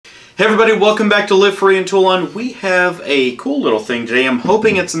Hey everybody, welcome back to Live Free and Tool On. We have a cool little thing today. I'm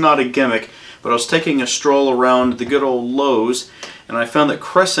hoping it's not a gimmick, but I was taking a stroll around the good old Lowe's and I found that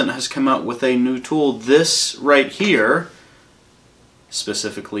Crecent has come out with a new tool. This right here,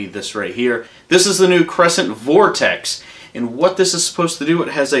 specifically this right here, this is the new Crecent Vortex. And what this is supposed to do, it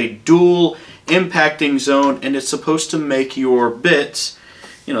has a dual impacting zone and it's supposed to make your bits,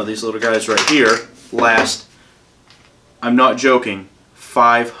 you know, these little guys right here, last, I'm not joking,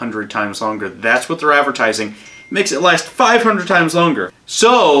 500 times longer. That's what they're advertising. It makes it last 500 times longer.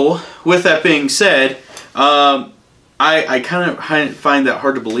 So, with that being said, I kind of find that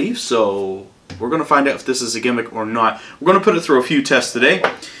hard to believe, so we're going to find out if this is a gimmick or not. We're going to put it through a few tests today.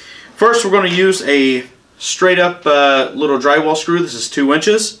 First, we're going to use a straight up little drywall screw. This is 2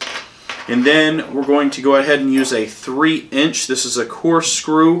 inches. And then we're going to go ahead and use a 3-inch. This is a coarse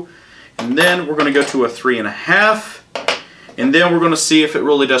screw. And then we're going to go to a 3.5. And then we're going to see if it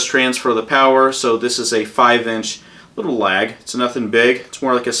really does transfer the power. So this is a 5-inch little lag. It's nothing big. It's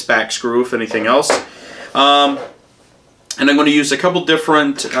more like a SPAC screw, if anything else. And I'm going to use a couple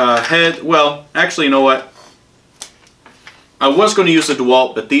different well, actually, you know what? I was going to use a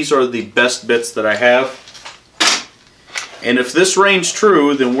DeWalt, but these are the best bits that I have. And if this reigns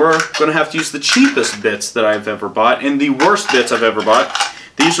true, then we're going to have to use the cheapest bits that I've ever bought and the worst bits I've ever bought.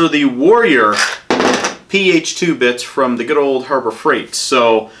 These are the Warrior PH2 bits from the good old Harbor Freight.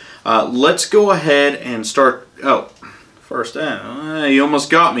 So let's go ahead and start. Oh, first, you almost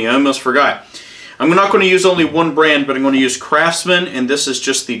got me. I almost forgot. I'm not going to use only one brand, but I'm going to use Craftsman, and this is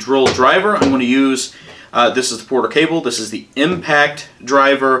just the drill driver. I'm going to use, this is the Porter cable. This is the impact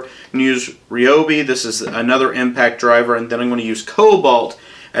driver. I'm going to use Ryobi. This is another impact driver, and then I'm going to use Cobalt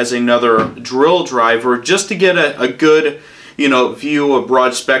as another drill driver, just to get a good, you know, view, a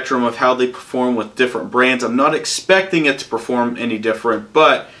broad spectrum of how they perform with different brands. I'm not expecting it to perform any different,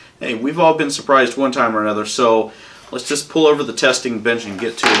 but hey, we've all been surprised one time or another, so let's just pull over the testing bench and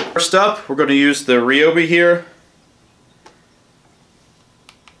get to it. First up, we're going to use the Ryobi here.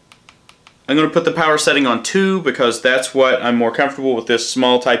 I'm going to put the power setting on 2 because that's what I'm more comfortable with, this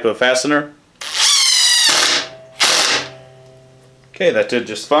small type of fastener. Okay, that did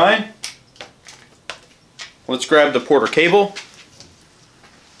just fine. Let's grab the Porter cable.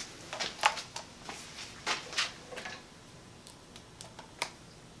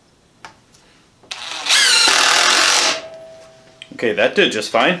 Okay, that did just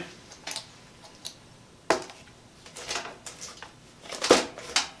fine.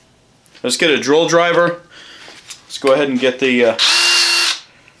 Let's get a drill driver. Let's go ahead and get the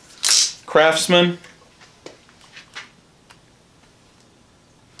Craftsman.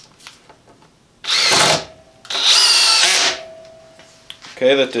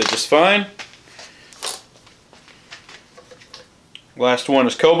 Okay, that did just fine. Last one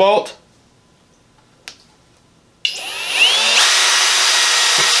is Cobalt.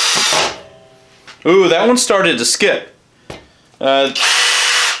 Ooh, that one started to skip.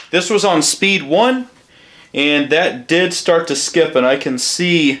 This was on speed 1, and that did start to skip, and I can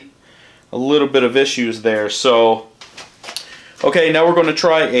see a little bit of issues there. So, okay, now we're going to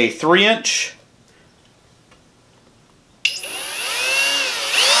try a 3-inch.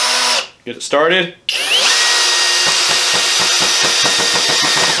 Get it started.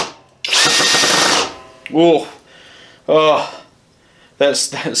 Ooh. Oh, that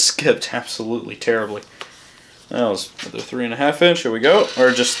skipped absolutely terribly. That was the 3.5 inch. Here we go, or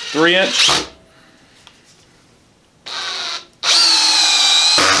just 3-inch.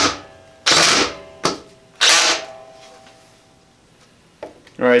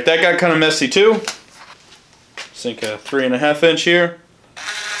 All right, that got kind of messy too. Sink a 3.5 inch here.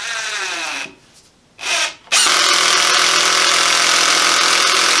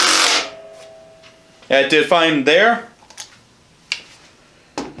 That did fine there.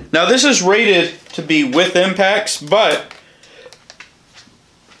 Now this is rated to be with impacts, but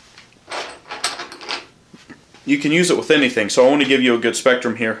you can use it with anything, so I want to give you a good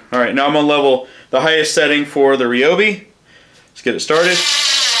spectrum here. Alright, now I'm on level the highest setting for the Ryobi. Let's get it started.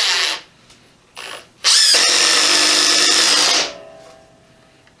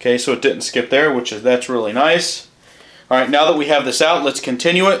 Okay, so it didn't skip there, that's really nice. Alright, now that we have this out, let's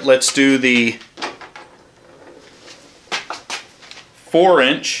continue it. Let's do the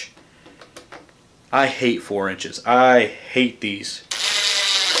 4-inch. I hate 4 inches. I hate these.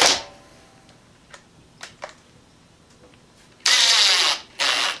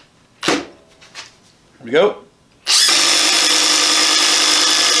 Here we go.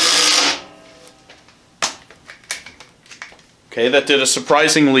 Okay, that did a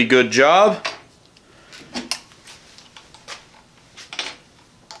surprisingly good job.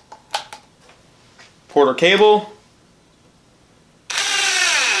 Porter cable.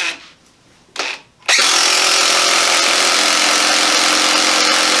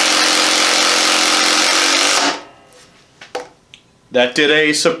 That did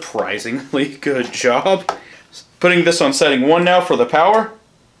a surprisingly good job. Putting this on setting 1 now for the power.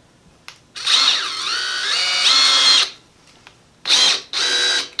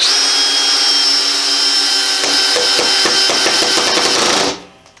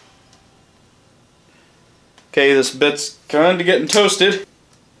 Okay, this bit's kind of getting toasted.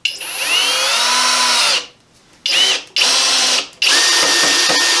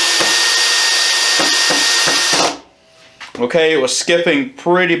 Okay, it was skipping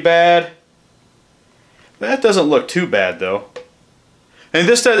pretty bad. That doesn't look too bad though. And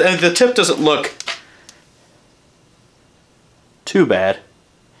the tip doesn't look too bad.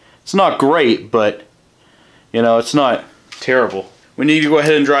 It's not great, but you know, it's not terrible. We need to go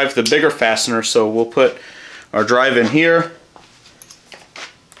ahead and drive the bigger fastener, so we'll put our drive in here.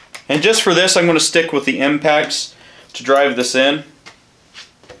 And just for this, I'm going to stick with the impacts to drive this in.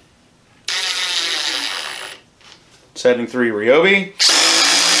 Setting 3 Ryobi.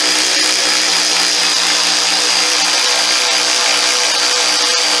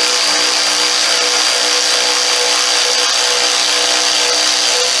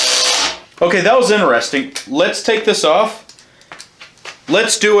 Okay, that was interesting. Let's take this off.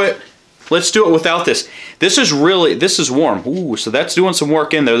 Let's do it without this. This is warm. Ooh, so that's doing some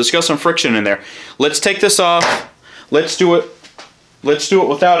work in there. There's got some friction in there. Let's take this off. Let's do it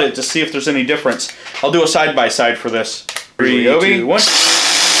without it to see if there's any difference. I'll do a side-by-side for this. 3, 2, 1.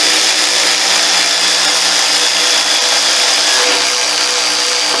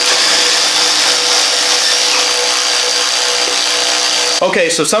 Okay,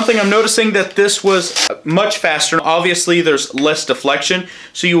 so something I'm noticing that this was much faster. Obviously, there's less deflection,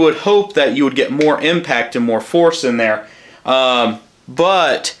 so you would hope that you would get more impact and more force in there.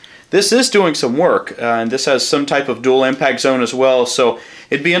 But this is doing some work, and this has some type of dual impact zone as well, so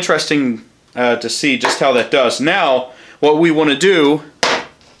it'd be interesting to see just how that does. Now, what we want to do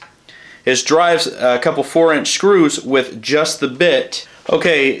is drive a couple 4-inch screws with just the bit.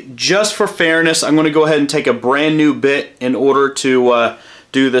 Okay, just for fairness, I'm going to go ahead and take a brand new bit in order to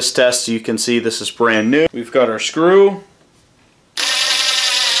do this test. So you can see this is brand new. We've got our screw.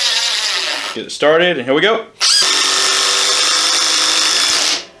 Get it started, and here we go.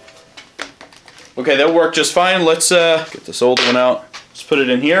 Okay, that worked just fine. Let's get this old one out. Let's put it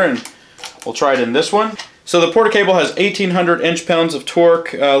in here, and we'll try it in this one. So the Porter cable has 1,800 inch-pounds of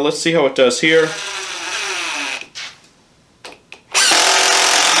torque. Let's see how it does here.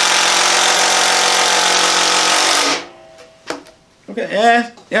 Okay,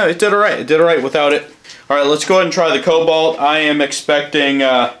 yeah, it did alright. It did alright without it. Alright, let's go ahead and try the cobalt. I am expecting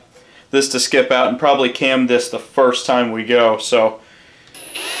this to skip out and probably cam this the first time we go. So,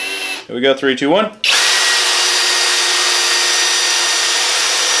 here we go, 3, 2, 1.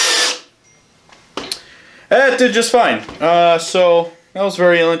 It did just fine. So, that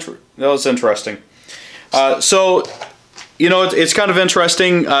was interesting. So, you know, it's kind of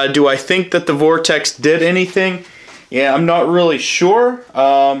interesting. Do I think that the Vortex did anything? Yeah, I'm not really sure.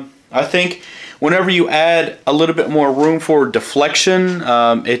 I think whenever you add a little bit more room for deflection,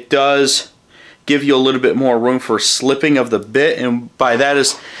 it does give you a little bit more room for slipping of the bit, and by that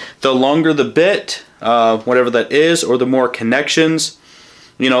is the longer the bit, whatever that is, or the more connections,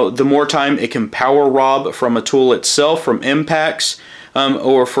 you know, the more time it can power rob from a tool itself, from impacts,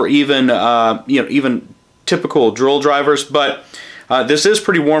 or for even you know, even typical drill drivers. But this is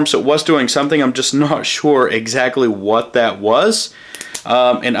pretty warm, so it was doing something. I'm just not sure exactly what that was.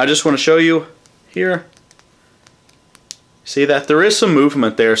 And I just want to show you here. See that? There is some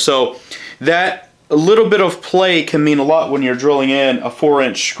movement there. So that a little bit of play can mean a lot when you're drilling in a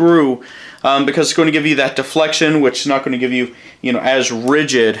 4-inch screw, because it's going to give you that deflection, which is not going to give you, you know, as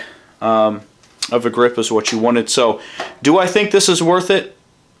rigid of a grip as what you wanted. So do I think this is worth it?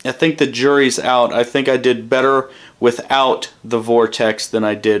 I think the jury's out. I think I did better without the Vortex than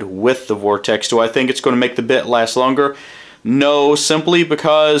I did with the Vortex. Do I think it's going to make the bit last longer? No, simply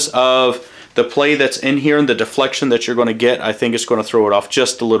because of the play that's in here and the deflection that you're going to get. I think it's going to throw it off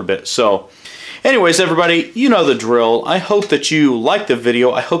just a little bit. So anyways, everybody, you know the drill. I hope that you liked the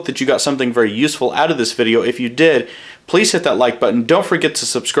video. I hope that you got something very useful out of this video. If you did, please hit that like button. Don't forget to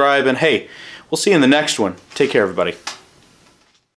subscribe, and hey, we'll see you in the next one. Take care, everybody.